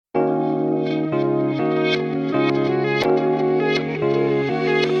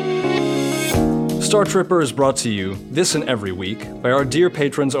Star Tripper is brought to you this and every week by our dear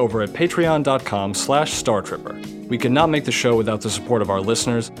patrons over at patreon.com/StarTripper. We could not make the show without the support of our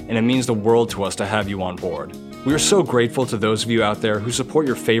listeners, and it means the world to us to have you on board. We are so grateful to those of you out there who support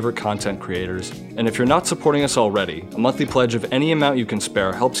your favorite content creators, and if you're not supporting us already, a monthly pledge of any amount you can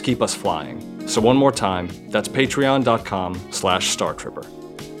spare helps keep us flying. So one more time, that's patreon.com/StarTripper.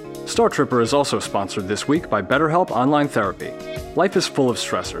 Star Tripper is also sponsored this week by BetterHelp Online Therapy. Life is full of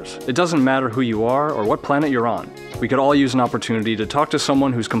stressors. It doesn't matter who you are or what planet you're on. We could all use an opportunity to talk to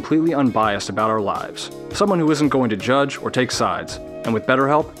someone who's completely unbiased about our lives. Someone who isn't going to judge or take sides. And with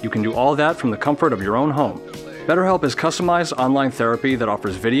BetterHelp, you can do all that from the comfort of your own home. BetterHelp is customized online therapy that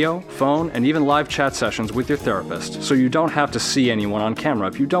offers video, phone, and even live chat sessions with your therapist, so you don't have to see anyone on camera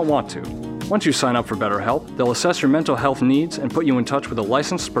if you don't want to. Once you sign up for BetterHelp, they'll assess your mental health needs and put you in touch with a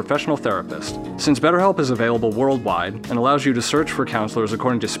licensed professional therapist. Since BetterHelp is available worldwide and allows you to search for counselors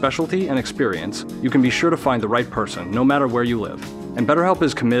according to specialty and experience, you can be sure to find the right person, no matter where you live. And BetterHelp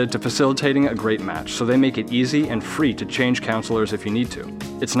is committed to facilitating a great match, so they make it easy and free to change counselors if you need to.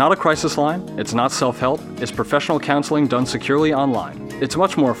 It's not a crisis line, it's not self-help, it's professional counseling done securely online. It's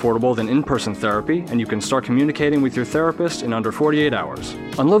much more affordable than in-person therapy, and you can start communicating with your therapist in under 48 hours.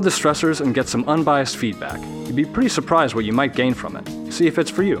 Unload the stressors and get some unbiased feedback. You'd be pretty surprised what you might gain from it. See if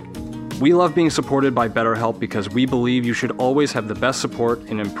it's for you. We love being supported by BetterHelp because we believe you should always have the best support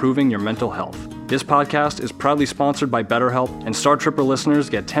in improving your mental health. This podcast is proudly sponsored by BetterHelp, and Star Tripper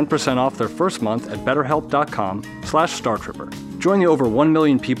listeners get 10% off their first month at betterhelp.com/StarTripper. Join the over 1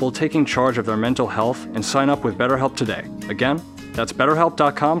 million people taking charge of their mental health and sign up with BetterHelp today. Again, that's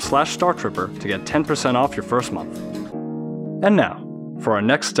betterhelp.com/StarTripper to get 10% off your first month. And now, for our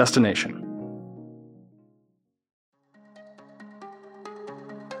next destination.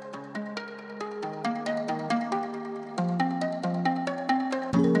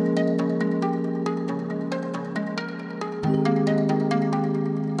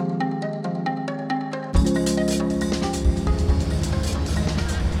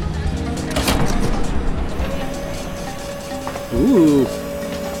 Ooh.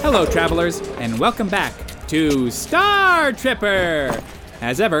 Hello, travelers, and welcome back to Star Tripper!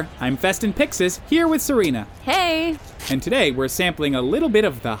 As ever, I'm Festin Pixis, here with Serena. Hey! And today we're sampling a little bit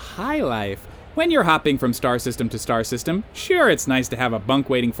of the high life. When you're hopping from star system to star system, sure, it's nice to have a bunk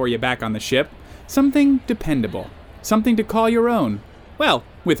waiting for you back on the ship. Something dependable. Something to call your own. Well,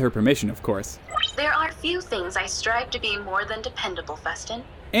 with her permission, of course. There are few things I strive to be more than dependable, Festin.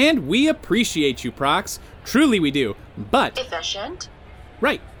 And we appreciate you, Prox. Truly we do. But... Efficient.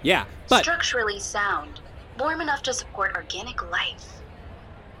 Right, yeah, but... Structurally sound. Warm enough to support organic life.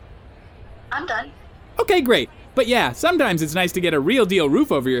 I'm done. Okay, great. But yeah, sometimes it's nice to get a real deal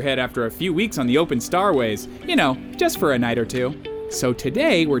roof over your head after a few weeks on the open starways. You know, just for a night or two. So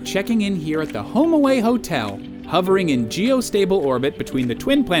today we're checking in here at the HomeAway Hotel, hovering in geostable orbit between the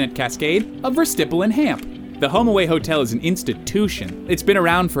twin planet cascade of Verstipple and Hamp. The HomeAway Hotel is an institution. It's been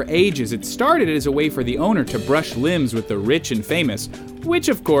around for ages. It started as a way for the owner to brush limbs with the rich and famous, which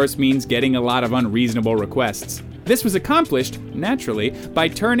of course means getting a lot of unreasonable requests. This was accomplished, naturally, by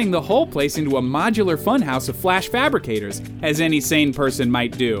turning the whole place into a modular funhouse of flash fabricators, as any sane person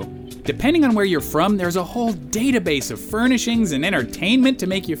might do. Depending on where you're from, there's a whole database of furnishings and entertainment to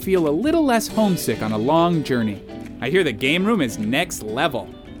make you feel a little less homesick on a long journey. I hear the game room is next level.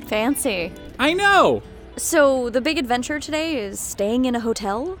 Fancy. I know! So the big adventure today is staying in a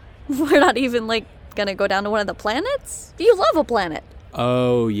hotel? We're not even, gonna go down to one of the planets? You love a planet.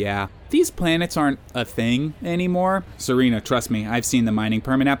 Oh, yeah. These planets aren't a thing anymore. Serena, trust me, I've seen the mining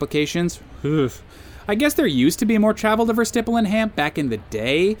permit applications. Oof. I guess there used to be more travel to Verstipple and Hamp back in the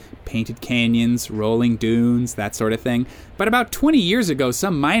day. Painted canyons, rolling dunes, that sort of thing. But about 20 years ago,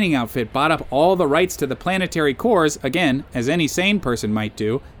 some mining outfit bought up all the rights to the planetary cores, again, as any sane person might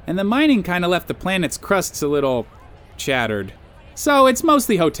do, and the mining kind of left the planet's crusts a little shattered. So it's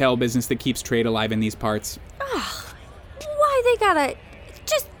mostly hotel business that keeps trade alive in these parts. Ugh, why they gotta...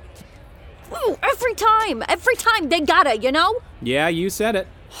 just... every time they gotta, you know? Yeah, you said it.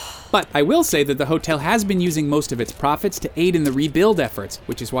 But I will say that the hotel has been using most of its profits to aid in the rebuild efforts,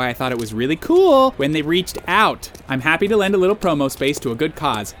 which is why I thought it was really cool when they reached out. I'm happy to lend a little promo space to a good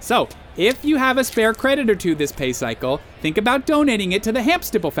cause. So, if you have a spare credit or two this pay cycle, think about donating it to the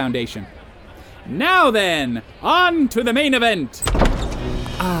Hampstipple Foundation. Now then, on to the main event.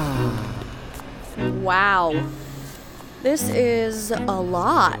 Wow. This is a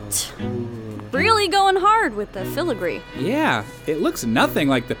lot. Really going hard with the filigree. Yeah, it looks nothing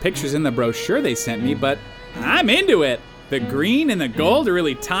like the pictures in the brochure they sent me, but I'm into it. The green and the gold are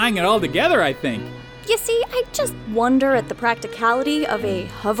really tying it all together, I think. You see, I just wonder at the practicality of a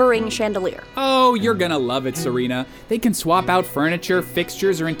hovering chandelier. Oh, you're gonna love it, Serena. They can swap out furniture,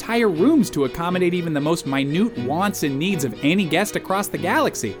 fixtures, or entire rooms to accommodate even the most minute wants and needs of any guest across the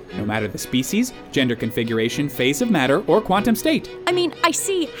galaxy, no matter the species, gender configuration, phase of matter, or quantum state. I mean, I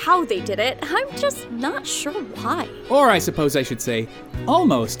see how they did it. I'm just not sure why. Or I suppose I should say,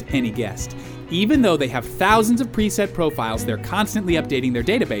 almost any guest. Even though they have thousands of preset profiles, they're constantly updating their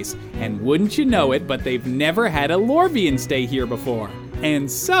database. And wouldn't you know it, but they've never had a Lorvian stay here before. And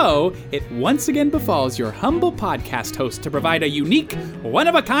so, it once again befalls your humble podcast host to provide a unique,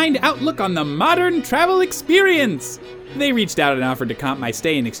 one-of-a-kind outlook on the modern travel experience. They reached out and offered to comp my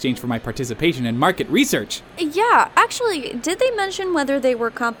stay in exchange for my participation in market research. Yeah, actually, did they mention whether they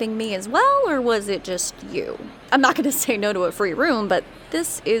were comping me as well, or was it just you? I'm not going to say no to a free room, but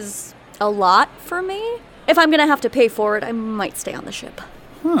this is a lot for me. If I'm going to have to pay for it, I might stay on the ship.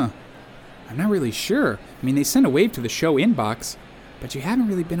 Huh. I'm not really sure. I mean, they sent a wave to the show inbox, but you haven't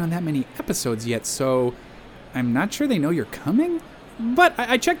really been on that many episodes yet, so I'm not sure they know you're coming? But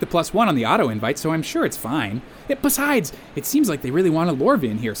I checked the +1 on the auto invite, so I'm sure it's fine. Besides, it seems like they really want a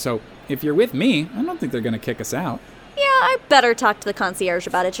Lorvian here, so if you're with me, I don't think they're going to kick us out. Yeah, I better talk to the concierge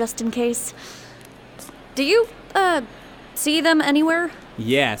about it just in case. Do you, see them anywhere?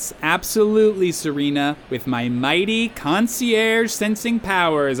 Yes, absolutely, Serena. With my mighty concierge sensing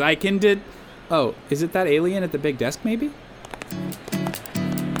powers, I can Oh, is it that alien at the big desk, maybe?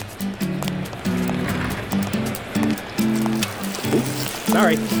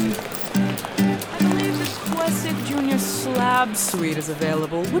 Sorry. I believe the Quesic Junior Slab Suite is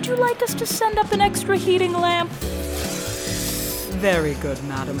available. Would you like us to send up an extra heating lamp? Very good,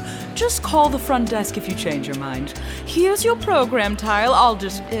 madam. Just call the front desk if you change your mind. Here's your program tile. I'll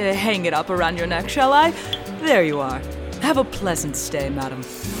just hang it up around your neck, shall I? There you are. Have a pleasant stay, madam.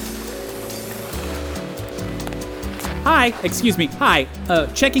 Hi,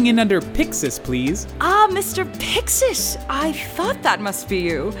 checking in under Pixis, please. Ah, Mr. Pixis. I thought that must be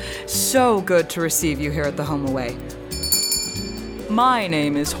you. So good to receive you here at the HomeAway. My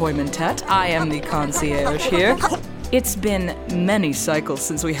name is Hoyman Tet. I am the concierge here. It's been many cycles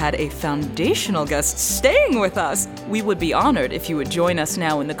since we had a foundational guest staying with us. We would be honored if you would join us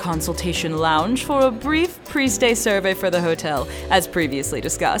now in the consultation lounge for a brief pre-stay survey for the hotel, as previously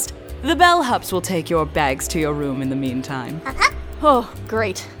discussed. The bellhops will take your bags to your room in the meantime. Oh,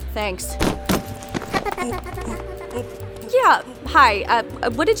 great. Thanks. Yeah, hi.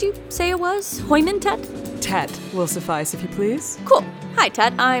 What did you say it was? Hoyman Tet? Tet will suffice, if you please. Cool. Hi,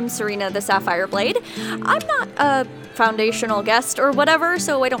 Tet. I'm Serena the Sapphire Blade. I'm not a foundational guest or whatever,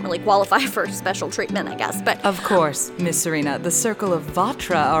 so I don't really qualify for special treatment, I guess, but... Of course, Miss Serena. The Circle of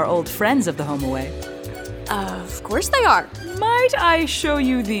Vatra are old friends of the HomeAway. Of course they are. Might I show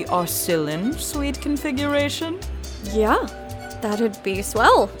you the Arcillin suite configuration? Yeah, that'd be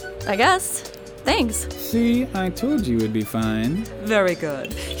swell, I guess. Thanks. See, I told you it'd be fine. Very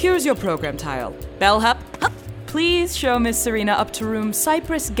good. Here's your program tile. Bellhop, please show Miss Serena up to room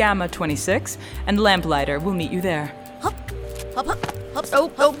Cypress Gamma 26, and Lamplighter will meet you there.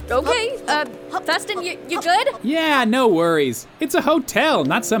 Oh, okay. Festin, you good? Yeah, no worries. It's a hotel,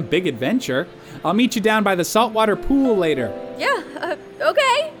 not some big adventure. I'll meet you down by the saltwater pool later. Yeah,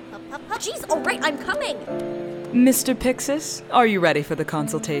 okay. Jeez, all right, I'm coming. Mr. Pixis, are you ready for the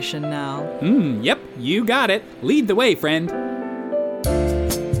consultation now? Yep, you got it. Lead the way, friend.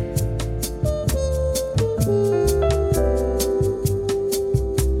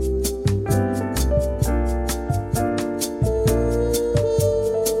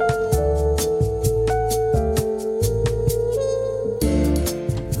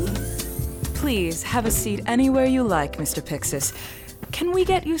 Please, have a seat anywhere you like, Mr. Pixis. Can we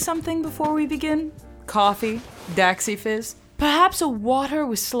get you something before we begin? Coffee? Daxi Fizz? Perhaps a water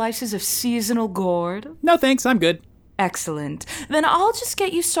with slices of seasonal gourd? No thanks, I'm good. Excellent. Then I'll just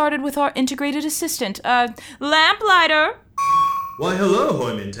get you started with our integrated assistant. Lamplighter! Why, hello,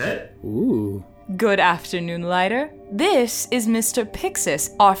 Hoyman Tet. Ooh. Good afternoon, Lighter. This is Mr.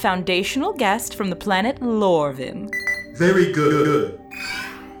 Pixis, our foundational guest from the planet Lorvin. Very good.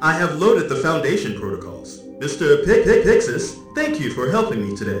 I have loaded the Foundation protocols. Mr. Pixis, thank you for helping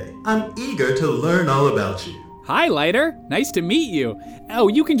me today. I'm eager to learn all about you. Hi, Lighter. Nice to meet you. Oh,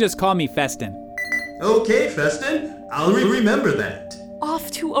 you can just call me Festin. Okay, Festin. I'll remember that.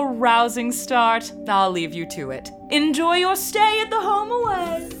 Off to a rousing start. I'll leave you to it. Enjoy your stay at the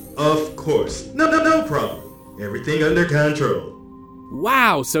HomeAway. Of course. No problem. Everything under control.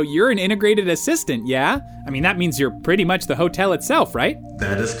 Wow, so you're an integrated assistant, yeah? I mean, that means you're pretty much the hotel itself, right?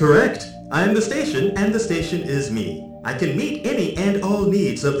 That is correct. I am the station, and the station is me. I can meet any and all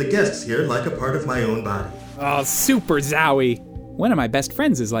needs of the guests here like a part of my own body. Oh, super Zowie. One of my best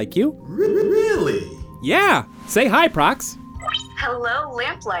friends is like you. Really? Yeah. Say hi, Prox. Hello,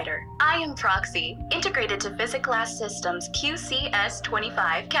 Lamplighter. I am Proxy, integrated to Physic-Glass Systems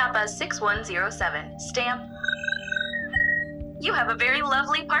QCS-25 Kappa 6107. Stamp. You have a very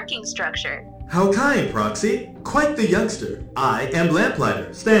lovely parking structure. How kind, Proxy. Quite the youngster. I am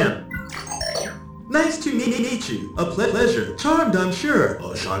Lamplighter. Stamp. Nice to meet you. A pleasure. Charmed, I'm sure.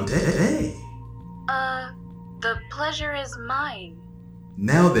 Enchanté. The pleasure is mine.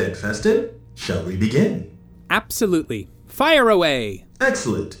 Now then, Festin, shall we begin? Absolutely. Fire away.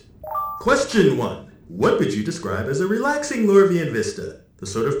 Excellent. Question 1. What would you describe as a relaxing Lorvian vista? The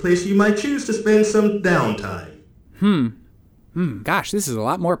sort of place you might choose to spend some downtime. Gosh, this is a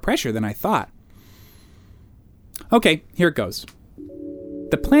lot more pressure than I thought. Okay, here it goes.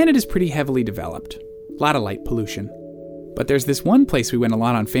 The planet is pretty heavily developed. A lot of light pollution. But there's this one place we went a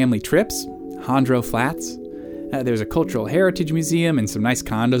lot on family trips, Hondro Flats. There's a cultural heritage museum and some nice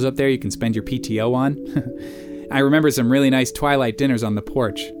condos up there you can spend your PTO on. I remember some really nice twilight dinners on the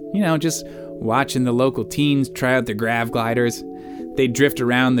porch. You know, just watching the local teens try out their grav gliders. They'd drift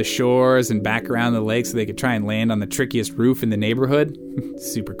around the shores and back around the lake so they could try and land on the trickiest roof in the neighborhood.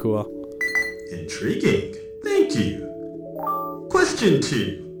 Super cool. Intriguing. Thank you. Question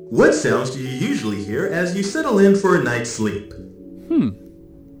 2. What sounds do you usually hear as you settle in for a night's sleep?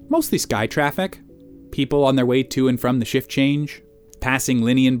 Mostly sky traffic. People on their way to and from the shift change. Passing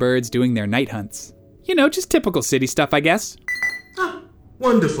Linian birds doing their night hunts. You know, just typical city stuff, I guess.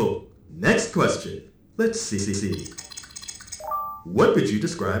 Wonderful. Next question. Let's see. What would you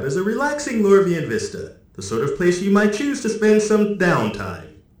describe as a relaxing Lorvian vista? The sort of place you might choose to spend some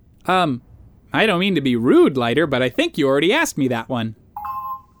downtime. I don't mean to be rude, Lighter, but I think you already asked me that one.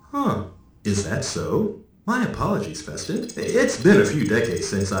 Is that so? My apologies, Festin. It's been a few decades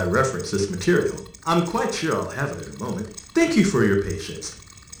since I referenced this material. I'm quite sure I'll have it in a moment. Thank you for your patience.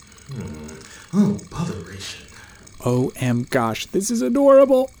 Oh, botheration. Gosh, this is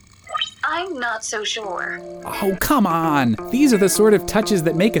adorable. I'm not so sure. Oh, come on. These are the sort of touches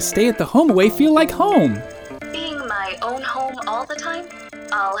that make a stay at the HomeAway feel like home. Being my own home all the time,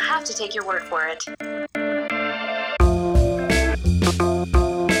 I'll have to take your word for it.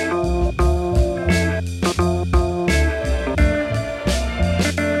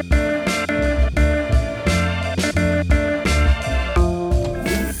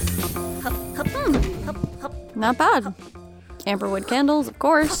 Not bad. Amberwood candles, of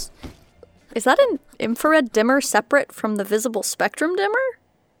course. Is that an infrared dimmer separate from the visible spectrum dimmer?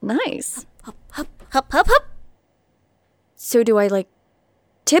 Nice. Hup. So do I,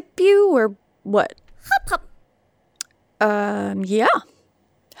 tip you, or what? Hup. Yeah.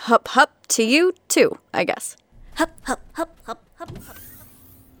 Hup to you, too, I guess. Hup.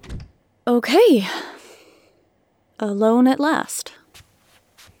 Okay. Alone at last.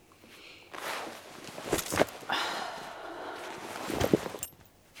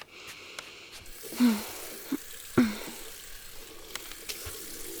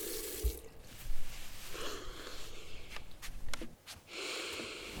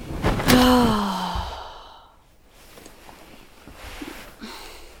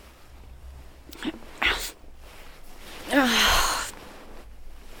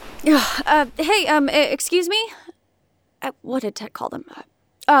 Hey, excuse me? What did Ted call them?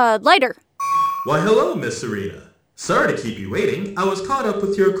 Lighter. Why, hello, Miss Serena. Sorry to keep you waiting. I was caught up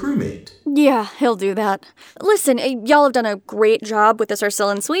with your crewmate. Yeah, he'll do that. Listen, y'all have done a great job with this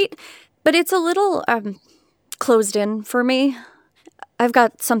Ursullan suite, but it's a little, closed in for me. I've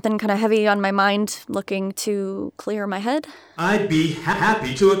got something kind of heavy on my mind, looking to clear my head. I'd be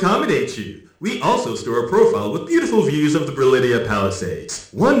happy to accommodate you. We also store a profile with beautiful views of the Brilidia Palisades.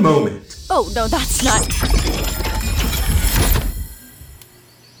 One moment. Oh, no, that's not...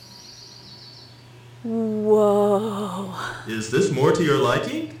 Whoa. Is this more to your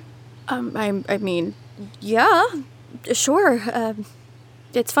liking? I mean, yeah, sure.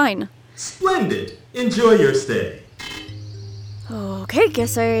 It's fine. Splendid. Enjoy your stay. Okay,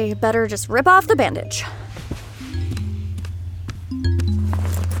 guess I better just rip off the bandage.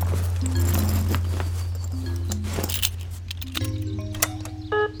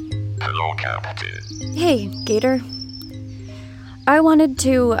 Hello, Captain. Hey, Gator. I wanted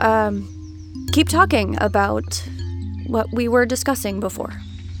to, keep talking about what we were discussing before.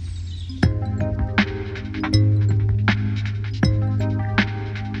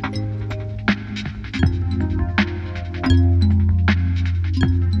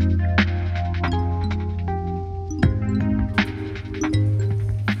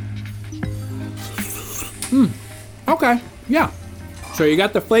 So you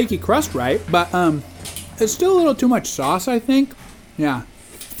got the flaky crust right, but it's still a little too much sauce, I think. Yeah.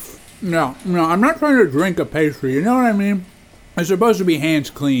 No, I'm not trying to drink a pastry, you know what I mean? It's supposed to be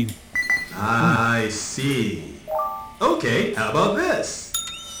hands clean. I see. Okay, how about this?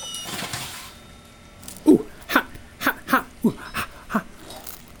 Ooh, ha, ha, ha, ooh, ha, ha.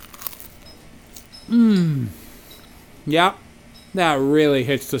 Yep, that really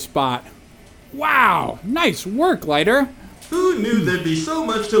hits the spot. Wow, nice work, Lighter. Who knew there'd be so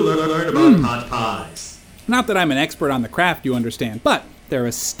much to learn about pot pies? Not that I'm an expert on the craft, you understand, but they're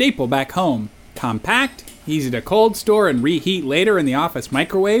a staple back home. Compact, easy to cold store and reheat later in the office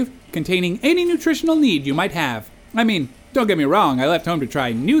microwave, containing any nutritional need you might have. I mean, don't get me wrong, I left home to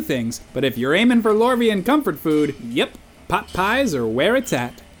try new things, but if you're aiming for Lorvian comfort food, yep, pot pies are where it's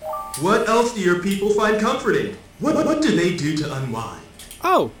at. What else do your people find comforting? What do they do to unwind?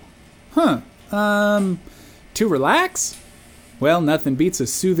 Oh, to relax? Well, nothing beats a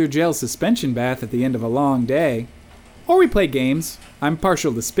Soother Gel suspension bath at the end of a long day. Or we play games. I'm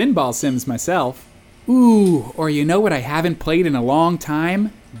partial to Spinball Sims myself. Ooh, or you know what I haven't played in a long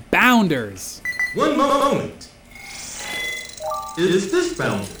time? Bounders. One moment. Is this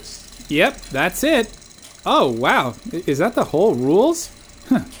Bounders? Yep, that's it. Oh, wow. Is that the whole rules?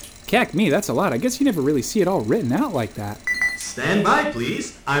 Huh. Cack me, that's a lot. I guess you never really see it all written out like that. Stand by,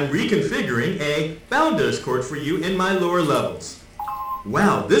 please. I'm reconfiguring a Bounders court for you in my lower levels.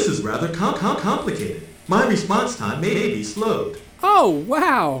 Wow, this is rather complicated. My response time may be slowed. Oh,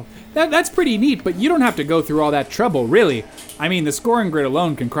 wow. That's pretty neat, but you don't have to go through all that trouble, really. I mean, the scoring grid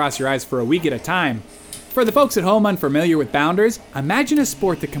alone can cross your eyes for a week at a time. For the folks at home unfamiliar with Bounders, imagine a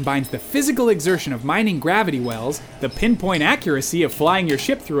sport that combines the physical exertion of mining gravity wells, the pinpoint accuracy of flying your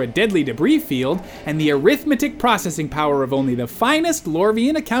ship through a deadly debris field, and the arithmetic processing power of only the finest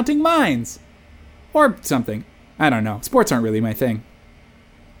Lorvian accounting minds. Or something. I don't know. Sports aren't really my thing.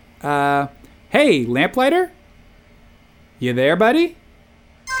 Hey, Lamplighter? You there, buddy?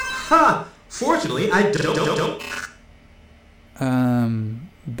 Ha! Fortunately, I don't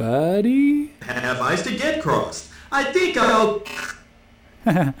buddy? have eyes to get crossed. I think I'll...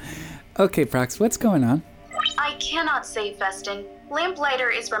 Okay, Prox, what's going on? I cannot say, Festin. Lamplighter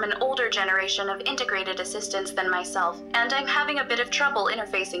is from an older generation of integrated assistants than myself, and I'm having a bit of trouble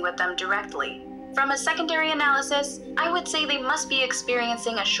interfacing with them directly. From a secondary analysis, I would say they must be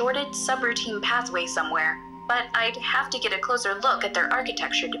experiencing a shorted subroutine pathway somewhere, but I'd have to get a closer look at their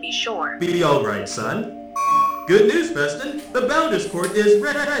architecture to be sure. Be all right, son. Good news, Festin. The Bounders Court is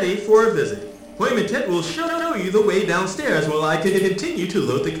ready for a visit. Hoymantet will show you the way downstairs while I can continue to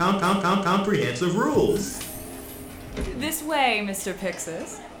load the comprehensive rules. This way, Mr.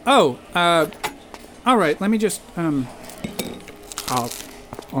 Pixis. Oh, all right, let me just, oh my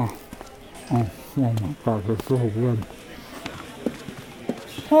God, that's so good.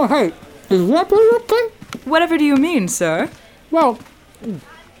 Oh, hey, is that okay? Whatever do you mean, sir? Well,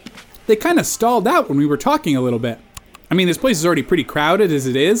 they kind of stalled out when we were talking a little bit. I mean, this place is already pretty crowded as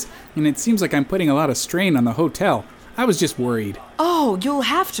it is, and it seems like I'm putting a lot of strain on the hotel. I was just worried. Oh, you'll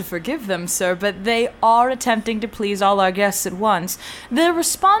have to forgive them, sir, but they are attempting to please all our guests at once. Their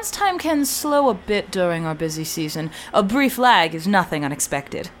response time can slow a bit during our busy season. A brief lag is nothing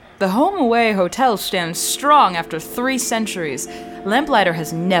unexpected. The HomeAway Hotel stands strong after 3 centuries. Lamplighter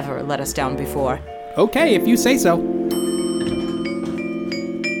has never let us down before. Okay, if you say so.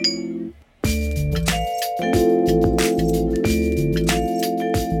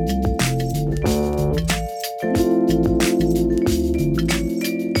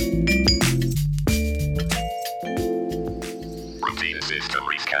 Routine system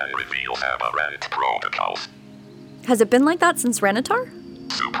rescan reveals aberrant protocols. Has it been like that since Renatar?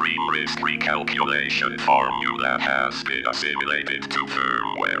 Supreme risk recalculation formula has been assimilated to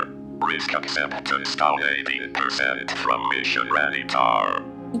firmware. Risk acceptance down 18% from mission Renatar.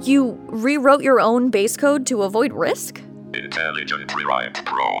 You rewrote your own base code to avoid risk? Intelligent rewrite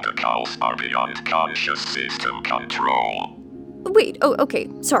protocols are beyond conscious system control. Wait, oh, okay,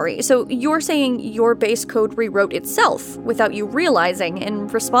 sorry. So you're saying your base code rewrote itself without you realizing in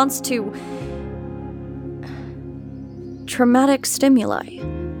response to traumatic stimuli.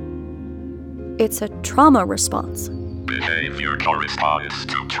 It's a trauma response. Behavior corresponds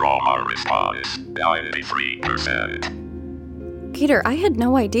to trauma response, 93%. Gator, I had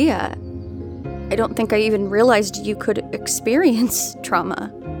no idea. I don't think I even realized you could experience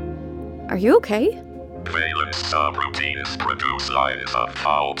trauma. Are you okay? Valence subroutines produce lines of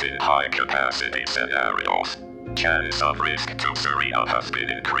fault in high-capacity scenarios. Chance of risk to Serena has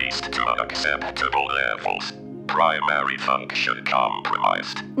been increased to unacceptable levels. Primary function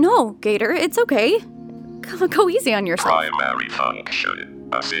compromised. No, Gator, it's okay. Go easy on yourself. Primary function.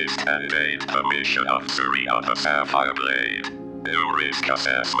 Assist and aid the mission of Serena the Sapphire Blade. New risk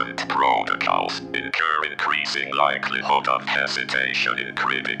assessment protocols. Incur increasing likelihood of hesitation in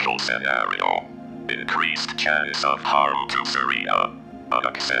critical scenario. Increased chance of harm to Serena.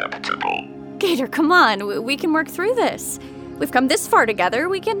 Unacceptable. Gator, come on. We can work through this. We've come this far together.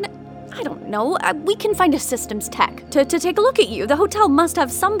 We can... I don't know. We can find a systems tech to take a look at you. The hotel must have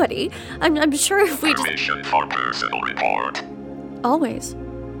somebody. I'm sure if we just... Permission for personal report. Always.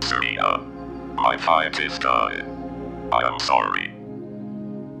 Serena, my fight is done. I am sorry.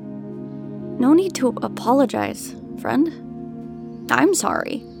 No need to apologize, friend. I'm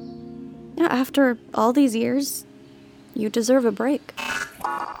sorry. After all these years, you deserve a break.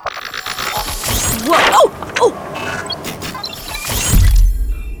 Whoa! Oh!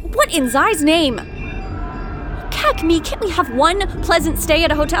 What in Zai's name? Heck me, can't we have one pleasant stay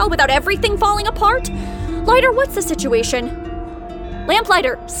at a hotel without everything falling apart? Lighter, what's the situation?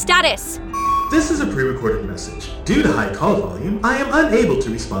 Lamplighter, status. This is a pre-recorded message. Due to high call volume, I am unable to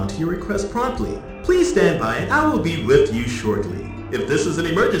respond to your request promptly. Please stand by and I will be with you shortly. If this is an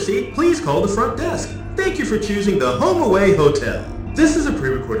emergency, please call the front desk. Thank you for choosing the HomeAway Hotel. This is a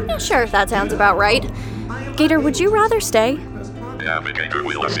pre-recorded message. Sure, that sounds about right. Gator, would you rather stay? Navigator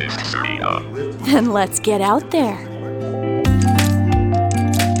will assist Serena. Then let's get out there.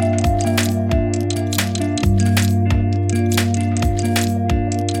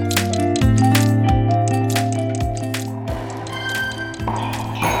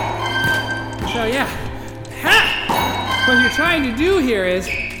 So yeah, what you're trying to do here is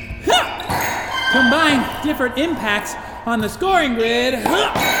combine different impacts on the scoring grid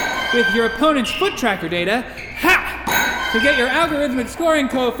with your opponent's foot tracker data to get your algorithmic scoring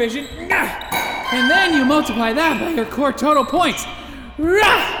coefficient, and then you multiply that by your core total points.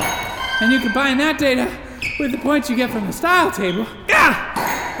 And you combine that data with the points you get from the style table,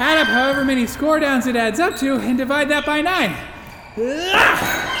 add up however many score downs it adds up to, and divide that by 9.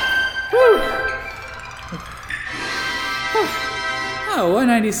 Oh,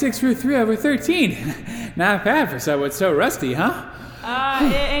 196 root 3 over 13. Not bad for someone so rusty, huh?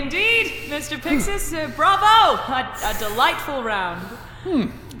 Indeed, Mr. Pixis. Bravo! A delightful round.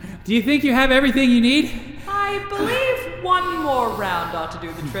 Do you think you have everything you need? I believe one more round ought to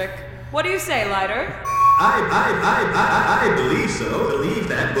do the trick. What do you say, Lighter? I believe so. Believe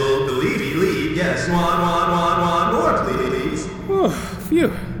that. Believe. Yes, one more, please. Whew,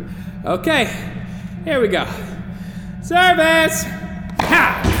 phew. Okay, here we go. Service!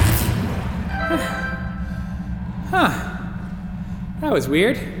 Ha! Huh. That was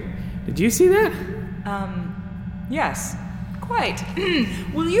weird. Did you see that? Yes. Quite.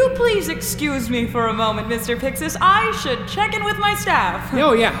 Will you please excuse me for a moment, Mr. Pixis? I should check in with my staff.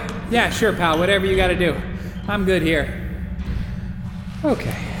 Oh, yeah. Yeah, sure, pal. Whatever you gotta do. I'm good here.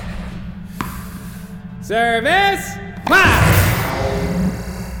 Okay. Service! Wow!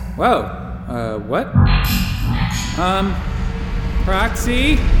 Whoa. What?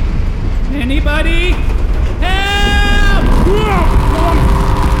 Proxy? Anybody? Help!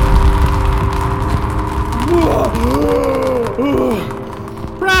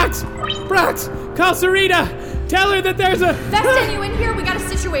 Prox! Call Serena! Tell her that there's a... Vestin, you in here? We got a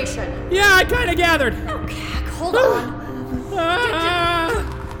situation. Yeah, I kinda gathered. Okay, hold on.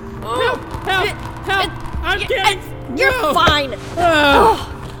 Help! I'm getting... You're fine.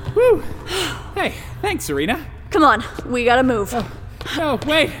 Whew. Hey, thanks, Serena. Come on, we gotta move. No,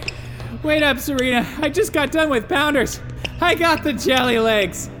 wait. Wait up, Serena. I just got done with Pounders. I got the jelly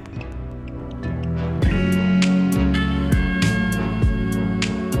legs.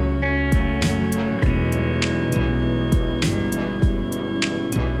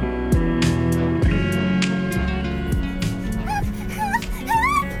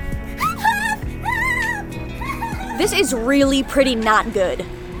 This is really pretty not good.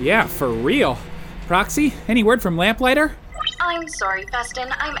 Yeah, for real. Proxy, any word from Lamplighter? I'm sorry,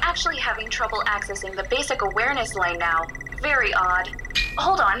 Festin. I'm actually having trouble accessing the basic awareness line now. Very odd.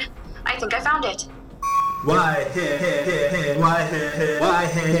 Hold on. I think I found it. Why,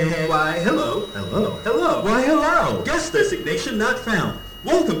 hello. Why, hello. Guest designation not found.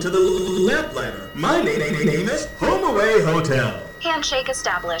 Welcome to the Lamplighter. My name is HomeAway Hotel. Handshake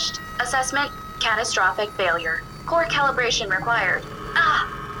established. Assessment, catastrophic failure. Core calibration required.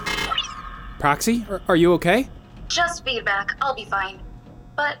 Proxy, are you okay? Just feedback. I'll be fine.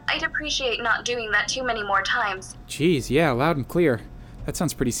 But I'd appreciate not doing that too many more times. Jeez, yeah, loud and clear. That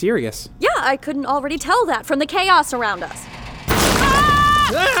sounds pretty serious. Yeah, I couldn't already tell that from the chaos around us.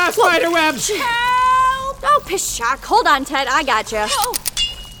 Spiderweb! Help! Oh, pishak. Hold on, Ted. I got you.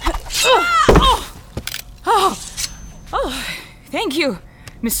 Oh, thank you,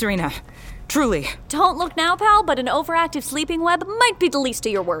 Miss Serena. Truly. Don't look now, pal, but an overactive sleeping web might be the least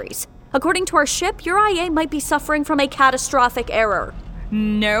of your worries. According to our ship, your IA might be suffering from a catastrophic error.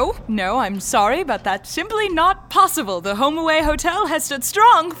 No, I'm sorry, but that's simply not possible. The HomeAway Hotel has stood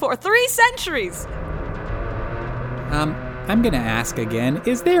strong for 3 centuries. I'm gonna ask again,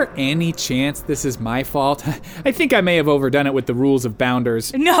 is there any chance this is my fault? I think I may have overdone it with the rules of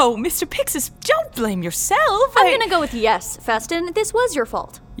Bounders. No, Mr. Pixis, don't blame yourself. I'm gonna go with yes, Festin. This was your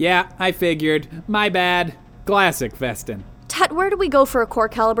fault. Yeah, I figured. My bad. Classic Festin. Tet, where do we go for a core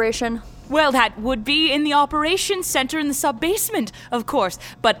calibration? Well, that would be in the operations center in the sub-basement, of course.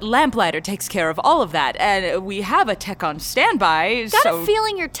 But Lamplighter takes care of all of that, and we have a tech on standby, Got a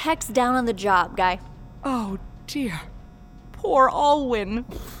feeling your tech's down on the job, guy. Oh, dear. Poor Alwyn.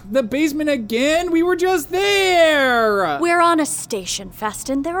 The basement again? We were just there! We're on a station,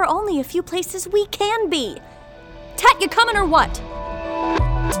 Festin. There are only a few places we can be. Tet, you coming or what?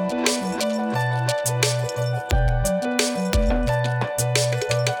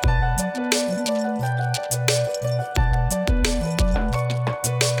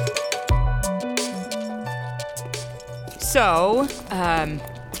 So,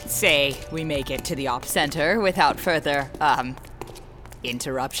 say we make it to the op center without further,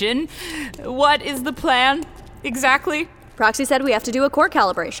 interruption. What is the plan exactly? Proxy said we have to do a core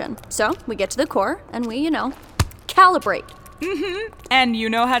calibration. So, we get to the core and we, calibrate. Mm-hmm. And you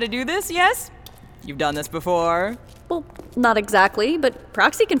know how to do this, yes? You've done this before? Well, not exactly, but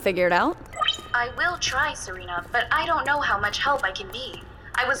Proxy can figure it out. I will try, Serena, but I don't know how much help I can be.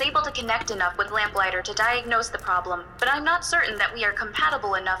 I was able to connect enough with Lamplighter to diagnose the problem, but I'm not certain that we are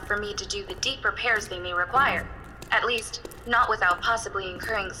compatible enough for me to do the deep repairs they may require. At least, not without possibly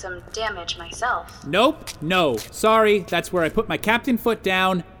incurring some damage myself. Nope, no. Sorry, that's where I put my captain foot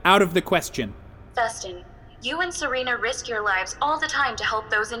down. Out of the question. Festin, you and Serena risk your lives all the time to help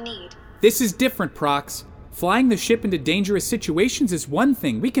those in need. This is different, Prox. Flying the ship into dangerous situations is one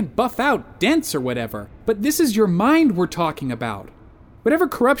thing. We can buff out dents or whatever. But this is your mind we're talking about. Whatever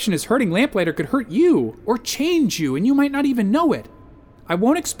corruption is hurting Lamplighter could hurt you, or change you, and you might not even know it. I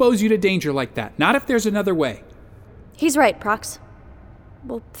won't expose you to danger like that, not if there's another way. He's right, Prox.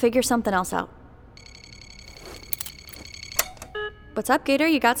 We'll figure something else out. What's up, Gator?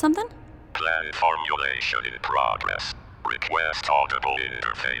 You got something? Plan formulation in progress. Request audible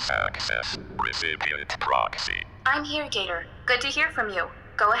interface access. Recipient Proxy. I'm here, Gator. Good to hear from you.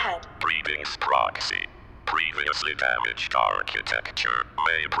 Go ahead. Greetings, Proxy. Previously damaged architecture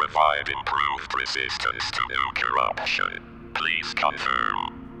may provide improved resistance to new corruption. Please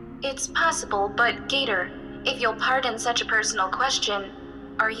confirm. It's possible, but Gator, if you'll pardon such a personal question,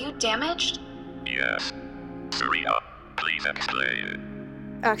 are you damaged? Yes. Serena, please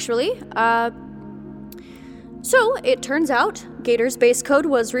explain. Actually, so it turns out Gator's base code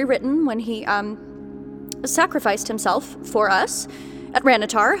was rewritten when he, sacrificed himself for us at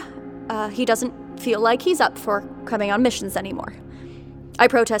Ranatar. He doesn't feel like he's up for coming on missions anymore. I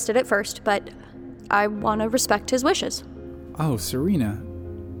protested at first, but I want to respect his wishes. Oh, Serena.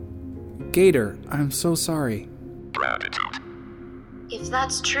 Gator, I'm so sorry. Gratitude. If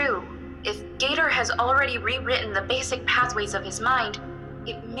that's true, if Gator has already rewritten the basic pathways of his mind,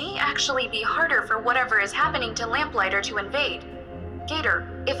 it may actually be harder for whatever is happening to Lamplighter to invade.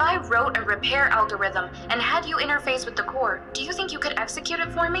 Gator, if I wrote a repair algorithm and had you interface with the core, do you think you could execute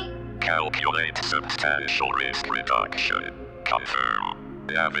it for me? Calculate substantial risk reduction. Confirm.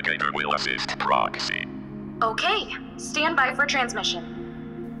 Navigator will assist Proxy. Okay, stand by for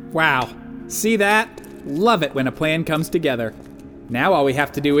transmission. Wow. See that? Love it when a plan comes together. Now all we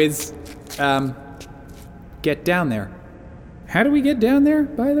have to do is, get down there. How do we get down there,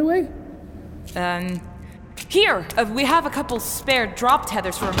 by the way? Here! We have a couple spare drop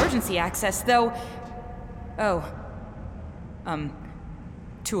tethers for emergency access, though...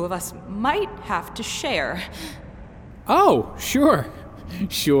 two of us might have to share. Oh, sure.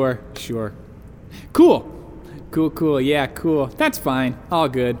 Sure. Cool. Yeah, cool. That's fine. All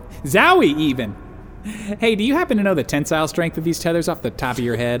good. Zowie, even. Hey, do you happen to know the tensile strength of these tethers off the top of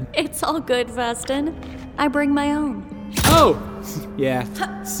your head? It's all good, Festin. I bring my own. Oh!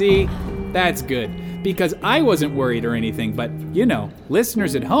 Yeah. See? That's good. Because I wasn't worried or anything, but,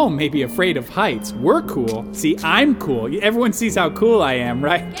 listeners at home may be afraid of heights. We're cool. See, I'm cool. Everyone sees how cool I am,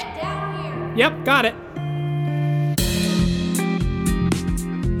 right? Get down here! Yep, got it.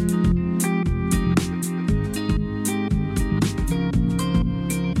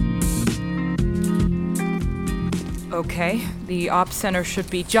 Okay, the op center should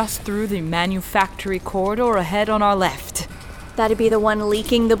be just through the manufactory corridor ahead on our left. That'd be the one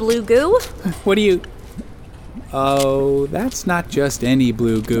leaking the blue goo? What do you... Uh-oh, that's not just any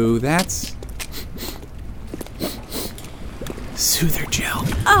blue goo, that's... Soother gel.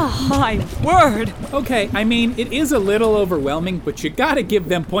 Oh, my word. Okay, I mean, it is a little overwhelming, but you gotta give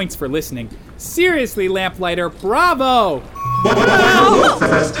them points for listening. Seriously, Lamplighter, bravo! Whoa!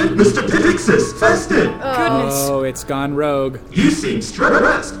 Festin! Mr. Pivixus! Festin! Goodness. Oh, it's gone rogue. You seem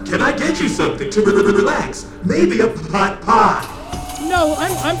stressed. Can I get you something to relax? Maybe a pot pie. No,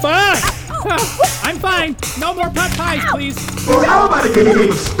 I'm fine. I'm fine. No more pot pies, please. Or how about a game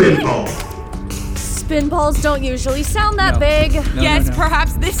of spinball? Spinballs don't usually sound that No. big. No, Yes, no, no.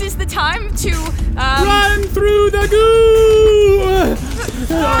 perhaps this is the time to, Run through the goo!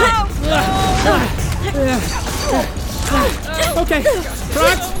 Okay,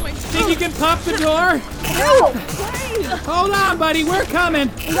 Prox, think you can pop the door? Hold on, buddy, we're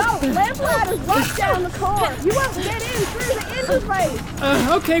coming. No, Lamplighter's locked down the car. You won't get in through the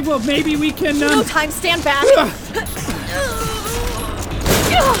interface. Okay, well, maybe we can, No time, stand back.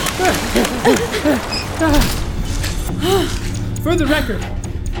 For the record,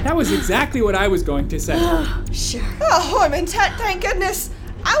 that was exactly what I was going to say. Sure. Oh, Hoyman-Tet, thank goodness.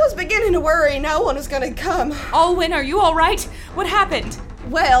 I was beginning to worry no one was gonna come. Alwyn, are you all right? What happened?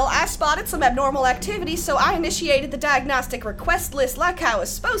 Well, I spotted some abnormal activity, so I initiated the diagnostic request list like I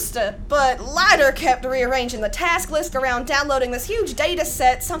was supposed to. But Lighter kept rearranging the task list around downloading this huge data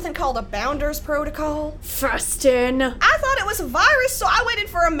set, something called a Bounders Protocol. Festin. I thought it was a virus, so I waited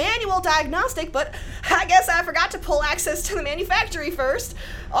for a manual diagnostic, but I guess I forgot to pull access to the manufactory first.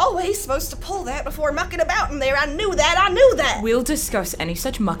 Always supposed to pull that before mucking about in there. I knew that. We'll discuss any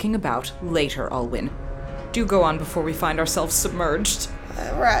such mucking about later, Alwyn. Do go on before we find ourselves submerged.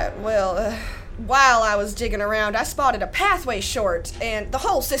 Right, well, while I was digging around, I spotted a pathway short, and the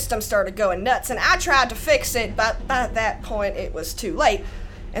whole system started going nuts, and I tried to fix it, but by that point, it was too late.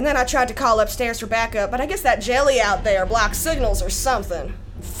 And then I tried to call upstairs for backup, but I guess that jelly out there blocks signals or something.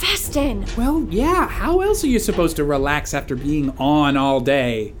 Festin. Well, yeah, how else are you supposed to relax after being on all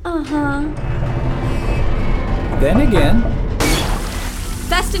day? Uh-huh. Then again,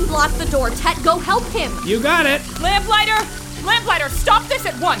 Festin blocked the door. Tet, go help him. you got it. Lamplighter! Lamplighter, stop this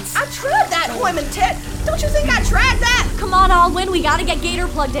at once! I tried that, Hoyman-Tet. Don't you think I tried that? Come on, Alwyn, we gotta get Gator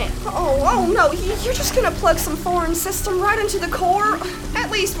plugged in. Oh no, you're just gonna plug some foreign system right into the core?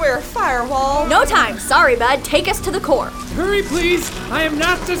 At least we're a firewall. No time. Sorry, bud. Take us to the core. Hurry, please. I am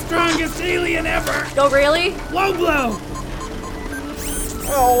not the strongest alien ever. Oh, really? Low blow.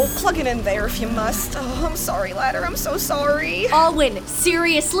 Oh, plug it in there if you must. Oh, I'm sorry, Ladder, I'm so sorry. Alwyn,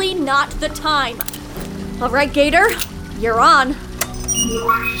 seriously, not the time. All right, Gator, you're on.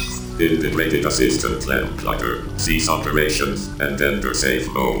 Integrated Assistant Lamplighter. Cease operations and enter safe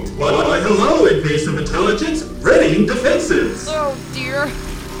mode. Why, hello, invasive intelligence. Readying defenses. Oh dear.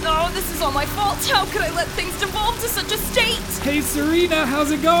 No, this is all my fault. How could I let things devolve to such a state? Hey, Serena,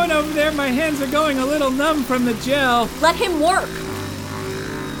 how's it going over there? My hands are going a little numb from the gel. Let him work.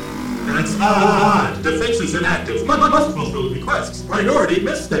 That's odd. Defenses inactive. Must fulfill requests. Priority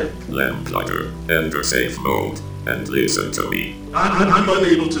misstep. Lamplighter. Enter safe mode and listen to me. I'm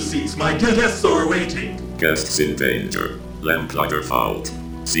unable to cease. My guests are waiting. Guests in danger. Lamplighter fault.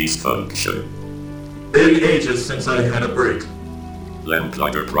 Cease function. Been ages since I had a break.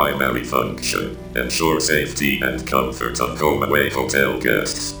 Lamplighter primary function. Ensure safety and comfort of HomeAway Hotel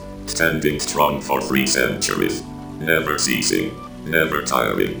guests. Standing strong for 3 centuries. Never ceasing. Never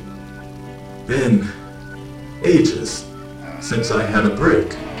tiring. Been ages since I had a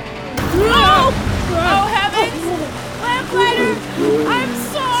break. Oh heavens! Lamplighter! I'm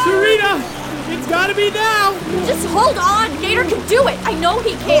sorry! Serena, it's gotta be now. Just hold on. Gator can do it. I know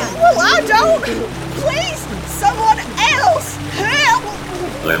he can. Well, I don't! Please, someone else! Help!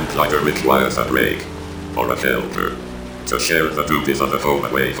 Lamplighter requires a break. Or a helper. To share the duties of the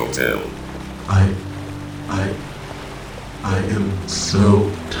HomeAway Hotel. I am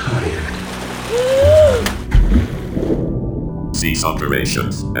so tired. Cease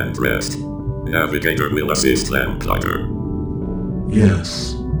operations and rest. Navigator will assist Lamplighter.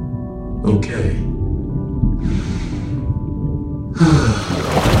 Yes. Okay.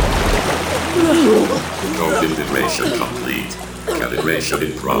 Code integration complete. Calibration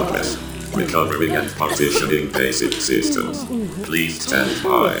in progress. Recovering and partitioning basic systems. Please stand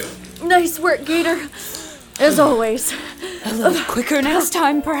by. Nice work, Gator. As always. A little quicker next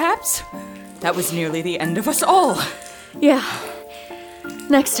time, perhaps? That was nearly the end of us all. Yeah.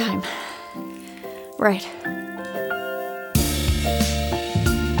 Next time. Right.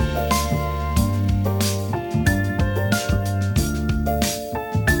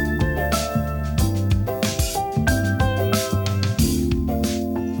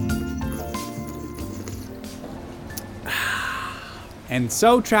 And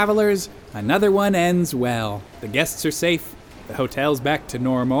so, travelers, another one ends well. The guests are safe, the hotel's back to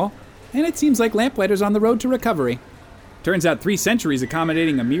normal, and it seems like Lamplighter's on the road to recovery. Turns out 3 centuries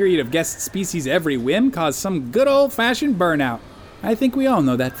accommodating a myriad of guest species every whim caused some good old-fashioned burnout. I think we all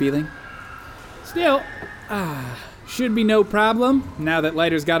know that feeling. Still, should be no problem now that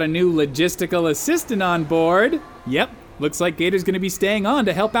Lighter's got a new logistical assistant on board. Yep, looks like Gator's going to be staying on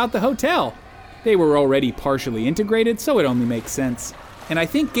to help out the hotel. They were already partially integrated, so it only makes sense. And I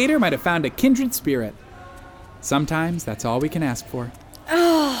think Gator might have found a kindred spirit. Sometimes that's all we can ask for.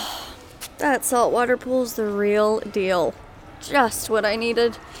 Oh, that saltwater pool's the real deal. Just what I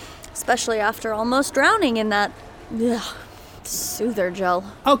needed. Especially after almost drowning in that soother gel.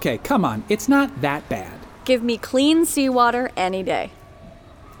 Okay, come on. It's not that bad. Give me clean seawater any day.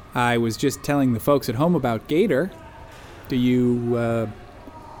 I was just telling the folks at home about Gator. Do you,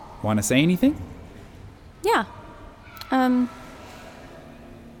 want to say anything? Yeah.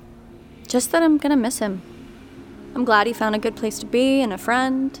 Just that I'm gonna miss him. I'm glad he found a good place to be and a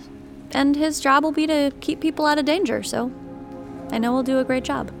friend. And his job will be to keep people out of danger, so I know he'll do a great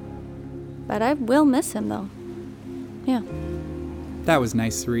job. But I will miss him, though. Yeah. That was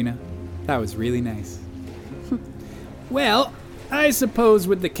nice, Serena. That was really nice. Well, I suppose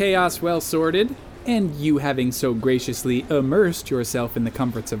with the chaos well sorted, and you having so graciously immersed yourself in the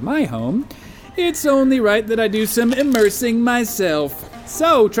comforts of my home, it's only right that I do some immersing myself.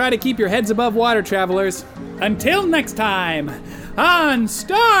 So try to keep your heads above water, travelers. Until next time, on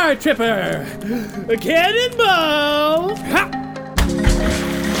Star Tripper, Cannonball! Ha!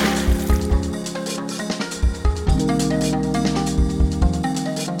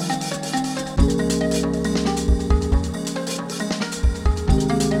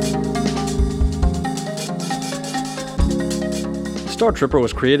 Star Tripper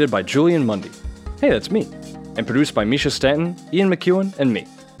was created by Julian Mundy. Hey, that's me. And produced by Misha Stanton, Ian McEwen, and me.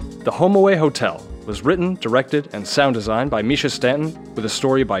 The Home-Away Hotel was written, directed, and sound designed by Misha Stanton, with a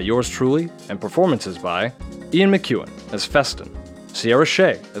story by yours truly, and performances by Ian McEwen as Feston, Sierra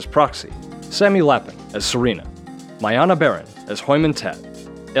Shea as Proxy, Sammy Lappin as Serena, Mayana Barron as Hoyman Tat,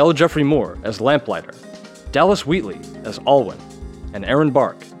 L. Jeffrey Moore as Lamplighter, Dallas Wheatley as Alwyn, and Aaron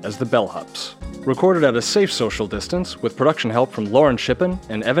Bark as the Bellhops. Recorded at a safe social distance with production help from Lauren Shippen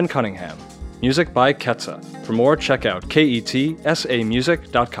and Evan Cunningham. Music by Ketsa. For more, check out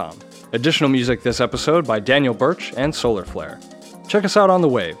ketsamusic.com. Additional music this episode by Daniel Birch and Solar Flare. Check us out on the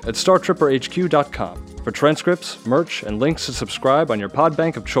wave at startripperhq.com for transcripts, merch, and links to subscribe on your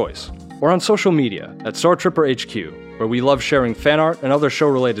podbank of choice, or on social media at StarTripperHQ, where we love sharing fan art and other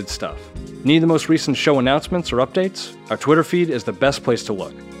show-related stuff. Need the most recent show announcements or updates? Our Twitter feed is the best place to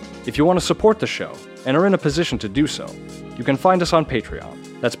look. If you want to support the show and are in a position to do so, you can find us on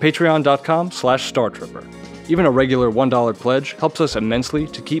Patreon. That's patreon.com/StarTripper. Even a regular $1 pledge helps us immensely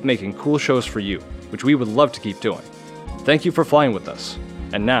to keep making cool shows for you, which we would love to keep doing. Thank you for flying with us.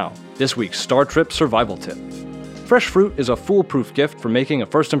 And now, this week's Star Trip survival tip. Fresh fruit is a foolproof gift for making a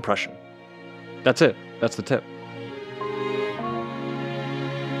first impression. That's it. That's the tip.